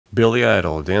Billy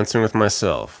Idol, Dancing with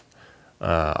Myself.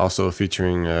 Also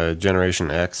featuring Generation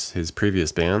X, his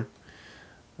previous band.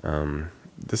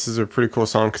 This is a pretty cool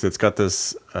song because it's got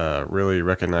this really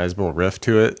recognizable riff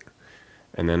to it,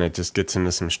 and then it just gets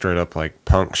into some straight up like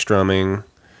punk strumming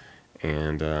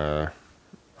and a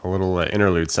little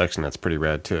interlude section that's pretty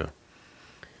rad too.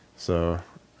 So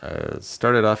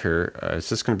started off here, it's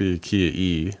just going to be key of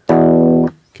E,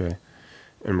 okay,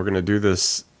 and we're going to do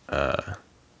this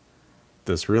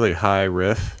this really high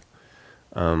riff.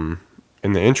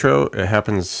 In the intro, it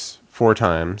happens 4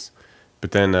 times,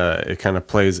 but then it kind of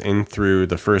plays in through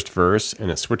the first verse,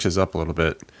 and it switches up a little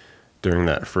bit during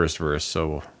that first verse,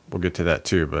 so we'll get to that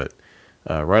too. But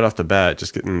right off the bat,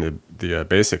 just getting the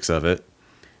basics of it,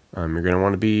 you're going to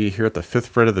want to be here at the 5th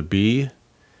fret of the B,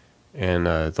 and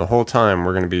the whole time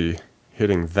we're going to be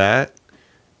hitting that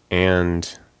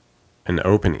and an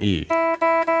open E.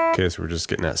 Okay, so we're just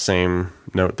getting that same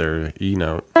note there, E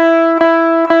note.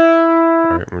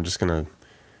 Alright, we're just going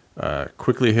to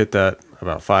quickly hit that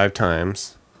about 5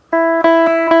 times. Okay.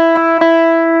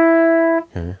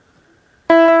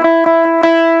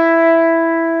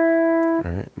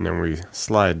 Alright, and then we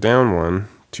slide down 1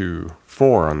 to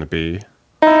 4 on the B.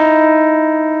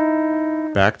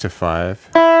 Back to 5.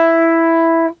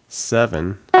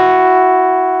 7.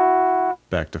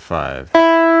 Back to 5.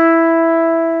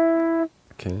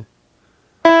 Okay.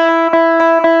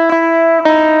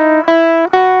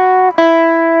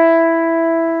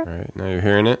 Alright, now you're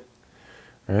hearing it.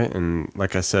 Alright, and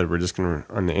like I said, we're just going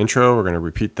to, on the intro, we're going to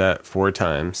repeat that 4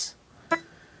 times.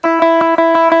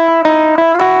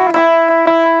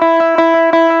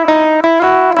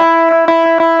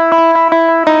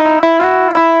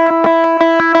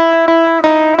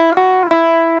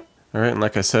 Alright, and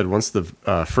like I said, once the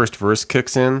first verse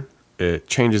kicks in, it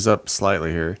changes up slightly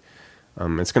here.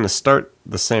 It's going to start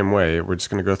the same way. We're just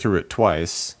going to go through it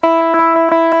twice. But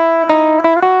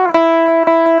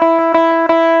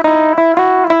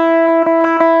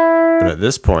at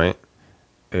this point,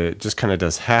 it just kind of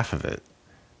does half of it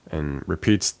and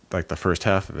repeats like the first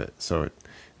half of it. So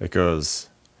it goes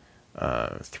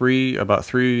about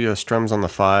 3 strums on the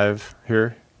 5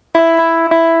 here, and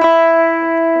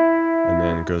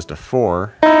then it goes to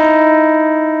 4,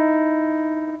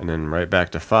 and then right back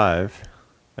to 5.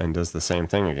 And does the same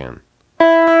thing again.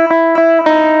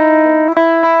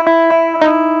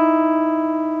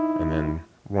 And then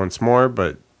once more,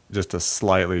 but just a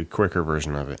slightly quicker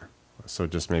version of it. So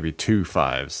just maybe 2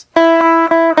 5s.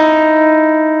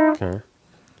 Okay.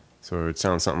 So it would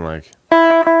sound something like.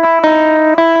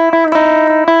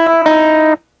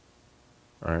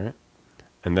 Alright.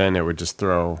 And then it would just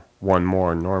throw one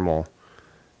more normal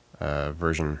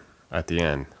version at the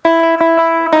end.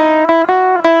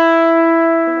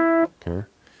 Okay,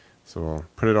 so we'll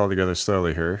put it all together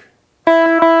slowly here.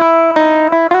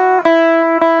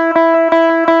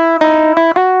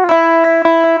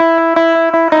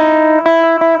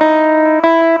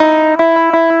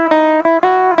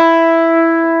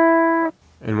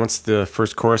 And once the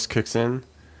first chorus kicks in,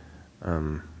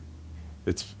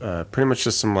 it's pretty much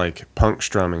just some like punk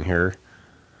strumming here.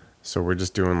 So we're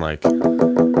just doing like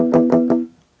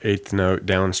 8th note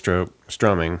downstroke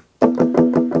strumming.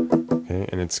 Okay,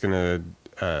 and it's going to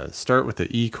start with the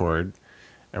E chord,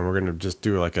 and we're going to just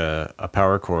do like a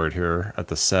power chord here at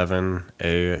the 7,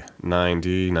 A, 9,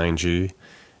 D, 9, G,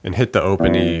 and hit the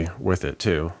open E with it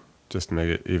too, just to make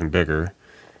it even bigger.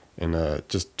 And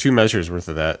just 2 measures worth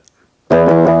of that.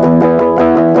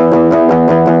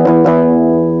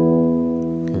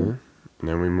 Okay. And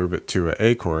then we move it to an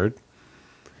A chord,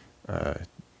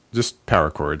 just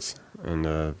power chords, and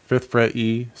 5th fret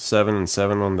E, 7 and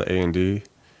 7 on the A and D.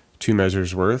 2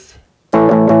 measures worth.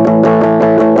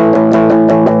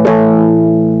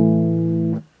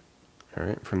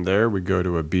 Alright, from there we go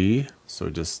to a B, so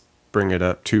just bring it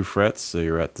up 2 frets, so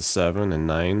you're at the 7 and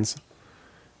 9s.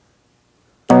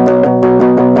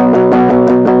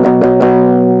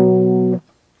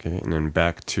 Okay, and then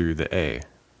back to the A,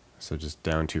 so just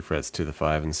down 2 frets to the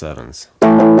 5 and 7s.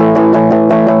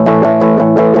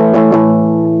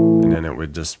 And then it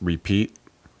would just repeat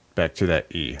back to that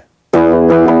E.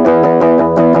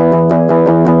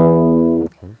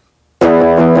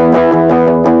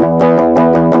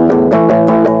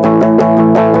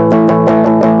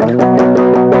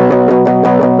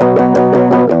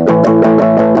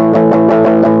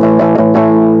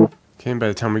 Okay, and by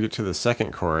the time we get to the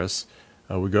second chorus,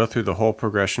 we go through the whole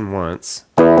progression once.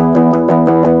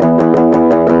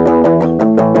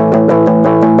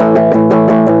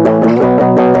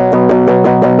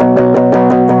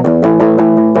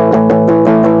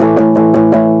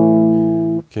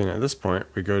 Okay, and at this point,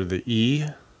 we go to the E,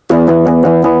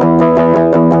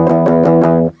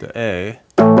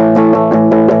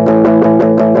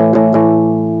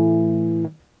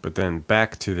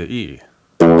 back to the E.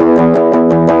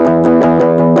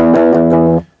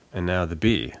 And now the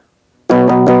B.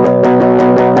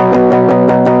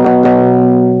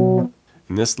 And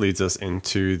this leads us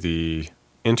into the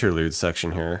interlude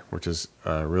section here, which is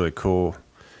a really cool,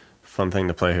 fun thing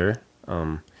to play here.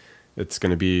 It's going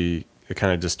to be, it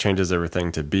kind of just changes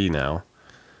everything to B now.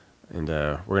 And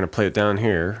we're going to play it down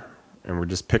here, and we're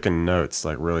just picking notes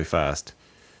like really fast.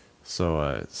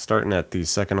 So starting at the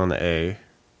second on the A.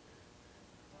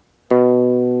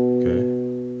 Okay.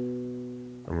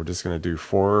 And we're just going to do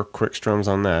 4 quick strums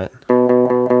on that.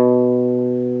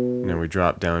 And then we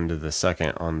drop down to the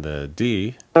second on the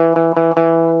D. 4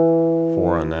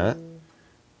 on that.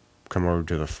 Come over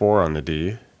to the 4 on the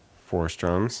D. 4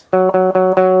 strums.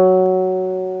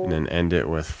 And then end it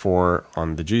with 4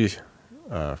 on the G.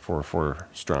 4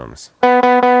 strums.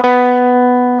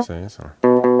 See, so.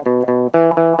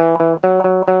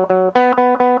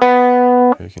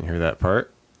 Okay, you can hear that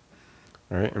part.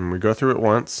 Alright, and we go through it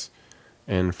once,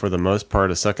 and for the most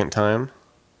part a second time.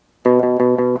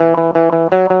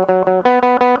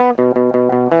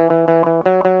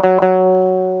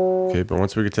 Okay, but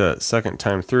once we get to that second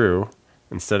time through,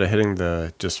 instead of hitting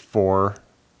the just 4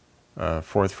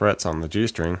 fourth frets on the G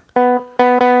string,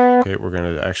 okay, we're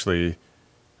going to actually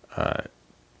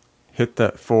hit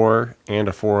that 4 and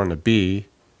a 4 on the B,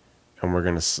 and we're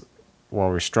going to,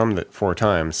 while we strum it 4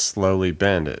 times, slowly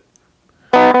bend it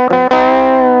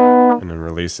and then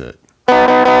release it.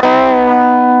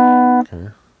 Okay.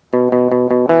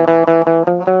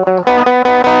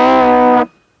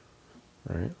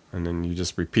 Right, and then you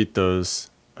just repeat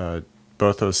those,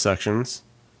 both those sections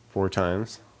 4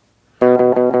 times.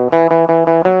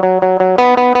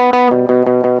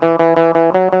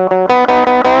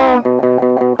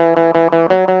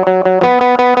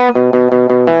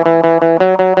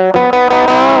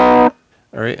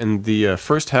 And the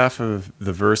first half of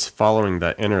the verse following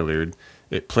that interlude,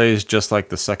 it plays just like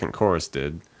the second chorus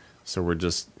did. So we're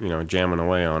just, you know, jamming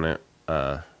away on it.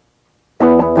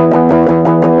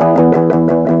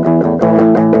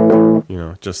 You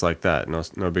know, just like that.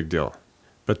 No big deal.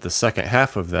 But the second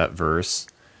half of that verse,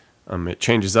 it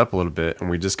changes up a little bit, and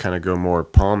we just kind of go more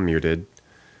palm muted.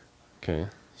 Okay,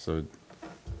 so.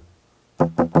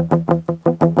 All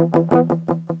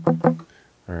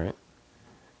right.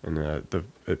 And the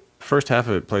first half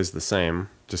of it plays the same,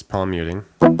 just palm muting.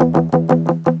 But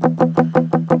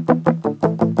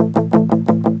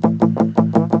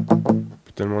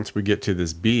then once we get to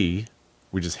this B,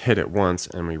 we just hit it once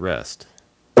and we rest.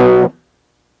 And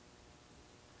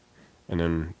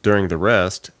then during the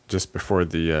rest, just before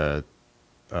the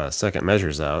second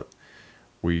measure's out,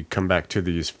 we come back to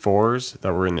these 4s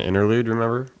that were in the interlude,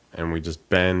 remember? And we just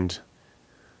bend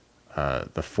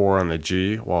the 4 on the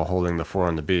G while holding the 4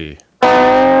 on the B.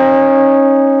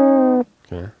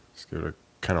 Okay, let's give it a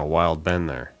kind of wild bend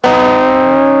there.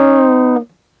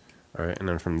 Alright, and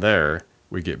then from there,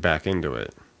 we get back into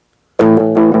it.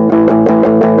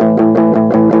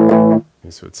 Okay,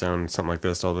 so it sounds something like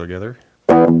this all together.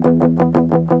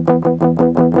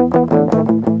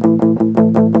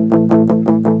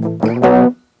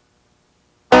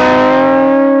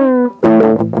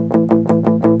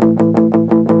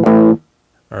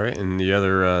 Alright, and the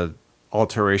other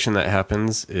alteration that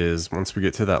happens is once we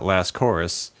get to that last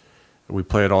chorus, we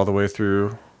play it all the way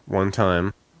through one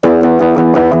time.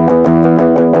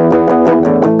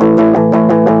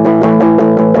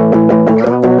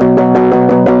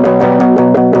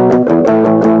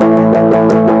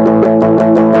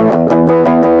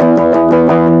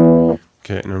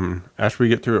 Okay, and then after we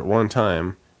get through it one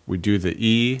time, we do the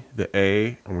E, the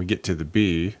A, and we get to the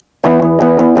B.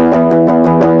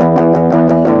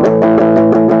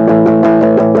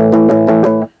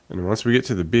 And once we get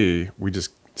to the B, we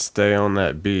just stay on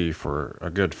that B for a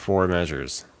good 4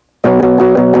 measures.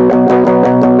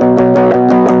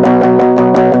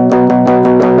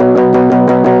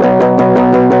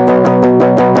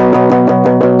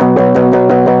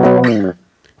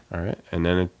 Alright, and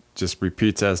then it just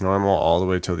repeats as normal all the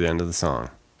way till the end of the song.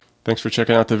 Thanks for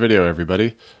checking out the video,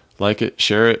 everybody. Like it,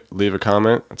 share it, leave a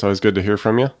comment. It's always good to hear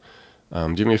from you.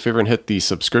 Do me a favor and hit the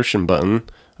subscription button.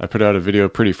 I put out a video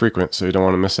pretty frequent, so you don't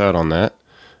want to miss out on that.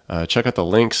 Check out the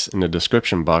links in the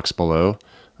description box below.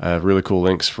 I have really cool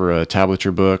links for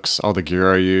tablature books, all the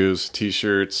gear I use,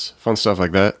 t-shirts, fun stuff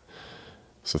like that.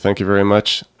 So thank you very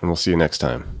much, and we'll see you next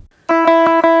time.